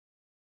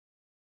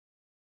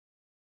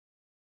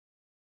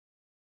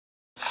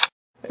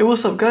Hey,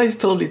 what's up guys,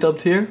 Totally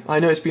Dubbed here. I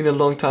know it's been a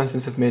long time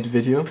since I've made a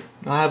video.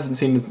 I haven't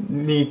seen the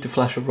need to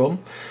flash a ROM.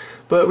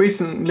 But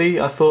recently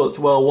I thought,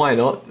 well, why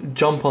not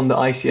jump on the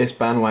ICS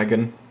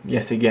bandwagon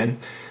yet again.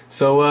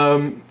 So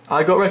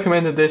I got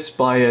recommended this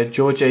by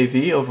George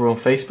AV over on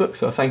Facebook,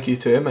 so thank you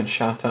to him and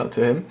shout out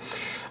to him.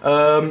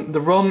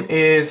 The ROM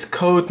is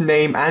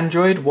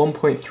CodeNameAndroid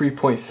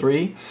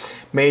 1.3.3,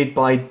 made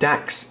by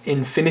Dax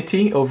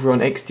Infinity over on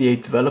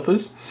XD8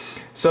 Developers.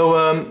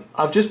 So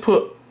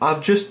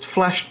I've just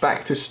flashed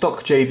back to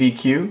stock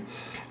JVQ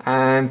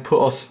and put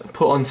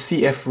on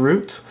CF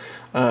root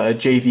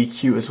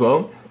JVQ as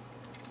well.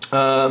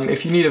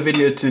 If you need a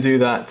video to do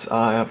that,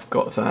 I have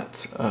got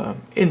that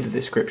in the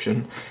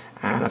description,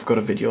 and I've got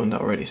a video on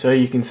that already. So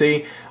you can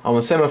see I'm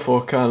on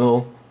semaphore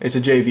kernel. It's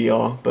a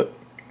JVR, but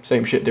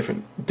same shit,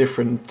 different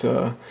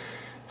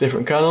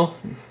kernel.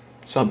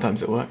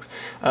 Sometimes it works.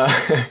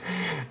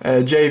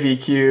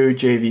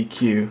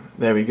 JVQ.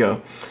 There we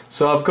go.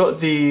 So I've got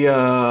the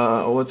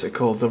what's it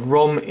called? The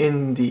ROM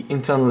in the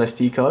internal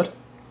SD card.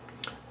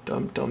 There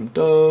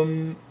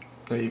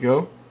you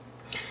go.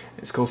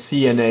 It's called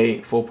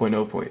CNA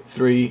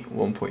 4.0.3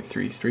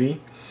 1.33.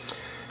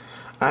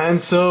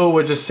 And so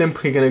we're just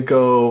simply going to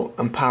go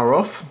and power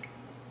off.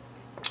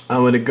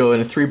 I'm going to go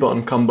in a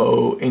 3-button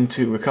combo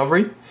into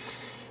recovery.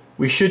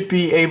 We should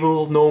be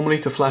able normally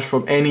to flash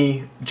from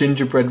any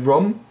gingerbread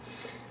ROM.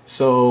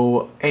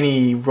 So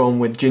any ROM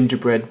with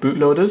gingerbread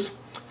bootloaders.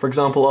 For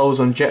example, I was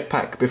on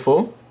Jetpack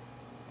before,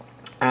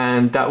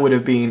 and that would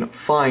have been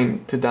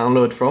fine to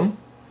download from.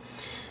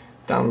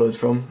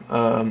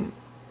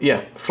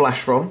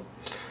 Flash from.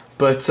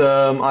 But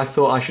I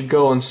thought I should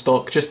go on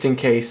stock just in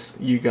case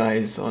you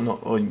guys are not,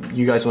 or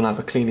you guys want to have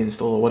a clean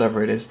install or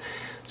whatever it is.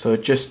 So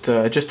just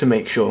to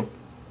make sure.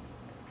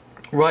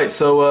 Right.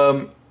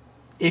 So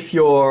if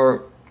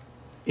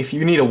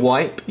you need a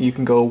wipe, you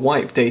can go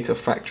wipe data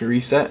factory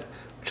reset,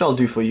 which I'll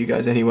do for you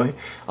guys anyway.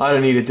 I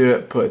don't need to do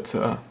it, but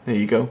there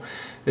you go.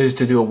 This is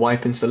to do a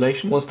wipe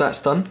installation. Once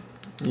that's done,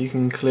 you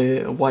can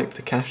wipe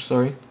the cache.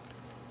 Sorry.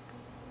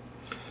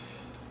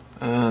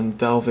 And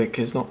Dalvik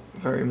is not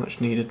very much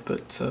needed,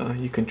 but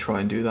you can try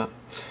and do that.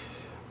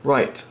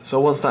 Right, so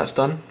once that's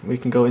done, we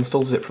can go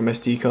install zip from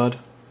SD card.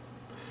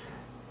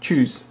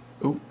 Choose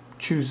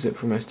zip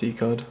from SD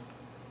card.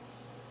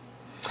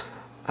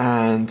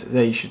 And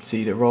there you should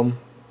see the ROM,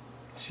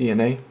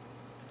 CNA,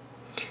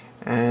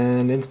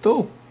 and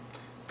install.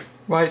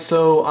 Right,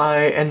 so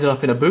I ended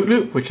up in a boot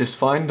loop, which is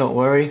fine, don't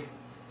worry.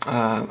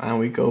 And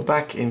we go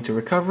back into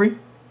recovery.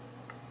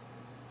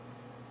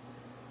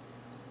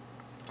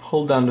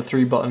 Hold down the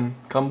 3-button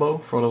combo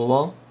for a little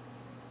while.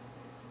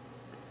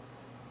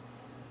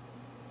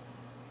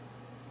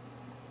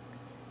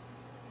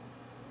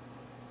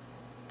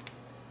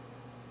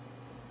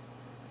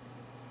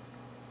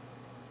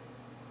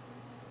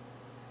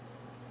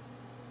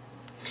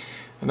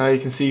 And now you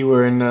can see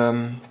we're in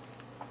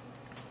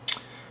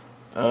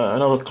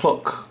another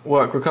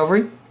clockwork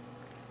recovery.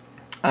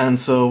 And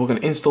so we're going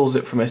to install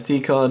zip from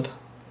SD card,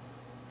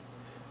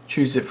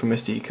 choose zip from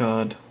SD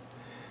card,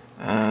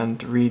 and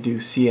redo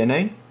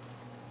CNA.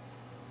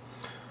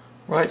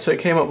 Right, so it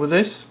came up with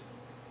this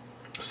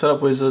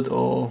setup wizard,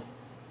 or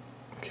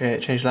okay,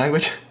 it changed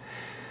language.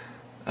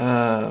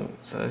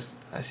 So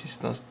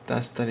assistance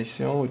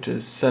d'installation, which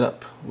is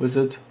setup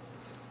wizard.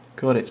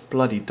 God, it's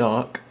bloody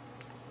dark.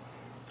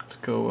 Let's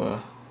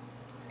go.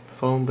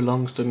 Phone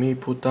belongs to me,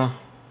 puta.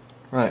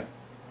 Right.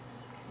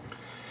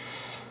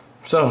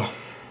 So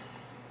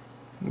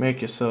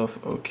make yourself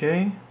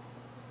okay.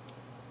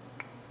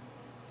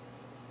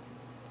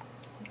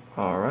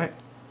 Alright.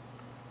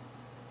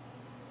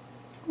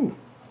 Ooh,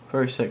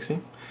 very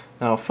sexy.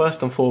 Now,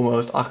 first and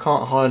foremost, I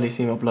can't hardly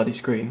see my bloody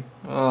screen.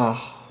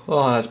 Oh,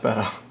 that's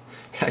better.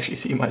 You can actually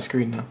see my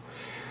screen now.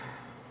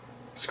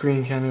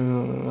 Screen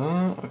can...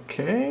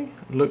 okay,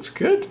 looks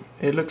good.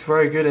 It looks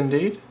very good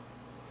indeed.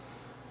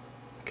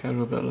 Okay, a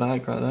little bit of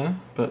lag right there,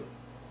 but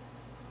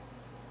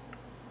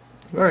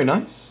very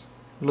nice.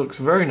 Looks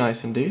very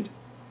nice indeed.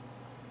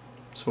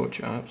 Sort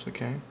your apps,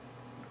 okay.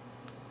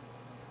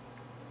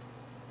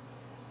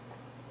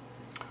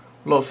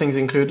 A lot of things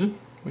included,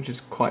 which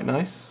is quite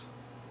nice.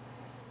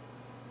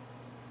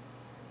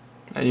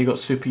 And you got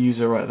super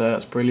user right there,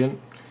 that's brilliant.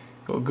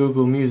 Got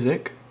Google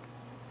Music.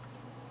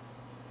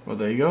 Well,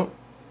 there you go.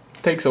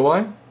 Takes a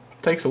while,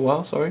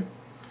 sorry.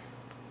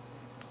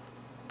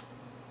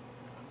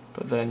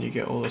 But then you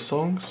get all the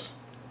songs.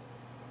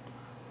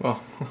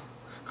 Well,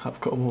 I've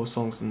got more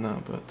songs than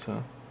that, but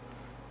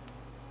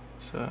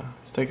it's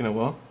taken a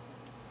while.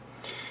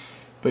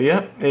 But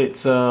yeah,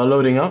 it's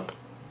loading up.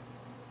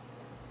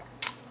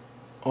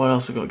 What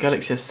else we got?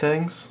 Galaxy S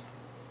settings.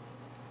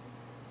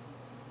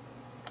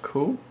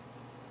 Cool.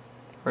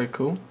 Very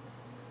cool.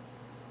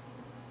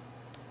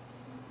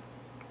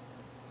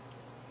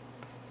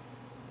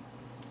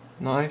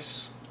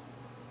 Nice.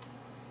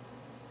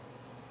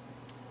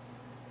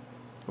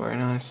 Very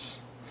nice.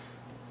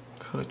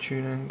 Color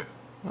tuning.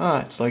 Ah,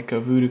 it's like a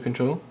voodoo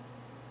control.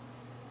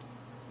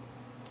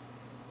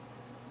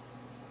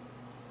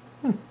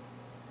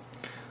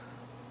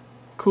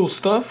 Cool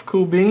stuff,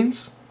 cool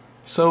beans.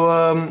 So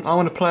I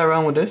want to play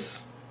around with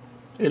this.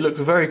 It looks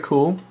very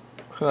cool.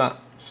 Look at that,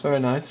 it's very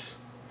nice.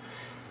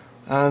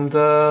 And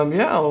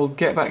yeah, I'll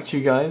get back to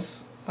you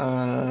guys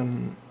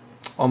on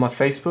my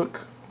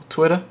Facebook,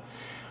 Twitter,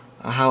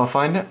 how I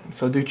find it.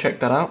 So do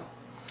check that out.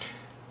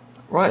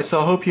 Right,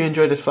 so I hope you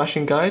enjoyed this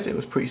flashing guide. It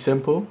was pretty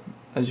simple,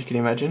 as you can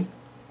imagine.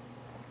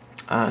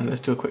 And let's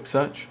do a quick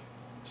search,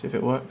 see if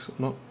it works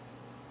or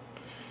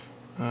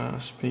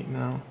not. Speak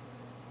now.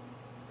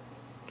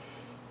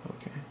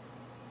 Okay.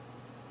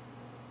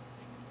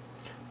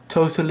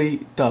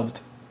 Totally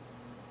dubbed.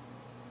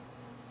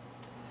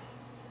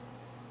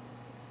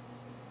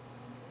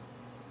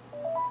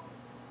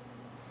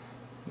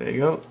 There you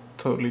go,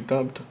 totally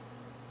dubbed.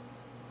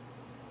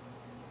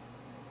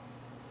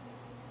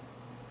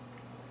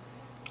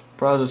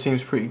 Browser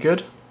seems pretty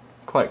good,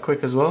 quite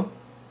quick as well.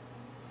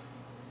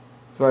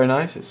 Very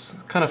nice, it's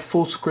kind of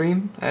full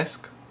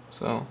screen-esque,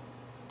 so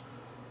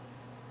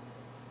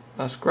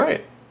that's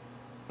great.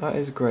 That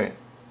is great.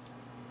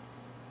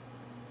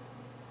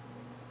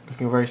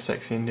 Looking very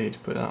sexy indeed,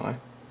 put it that way.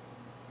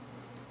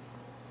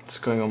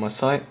 Just going on my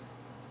site.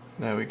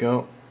 There we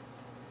go.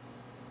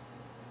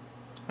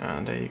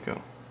 And there you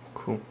go.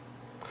 Cool.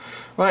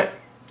 Right,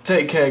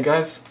 take care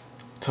guys.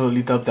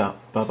 Totally dubbed out.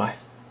 Bye bye.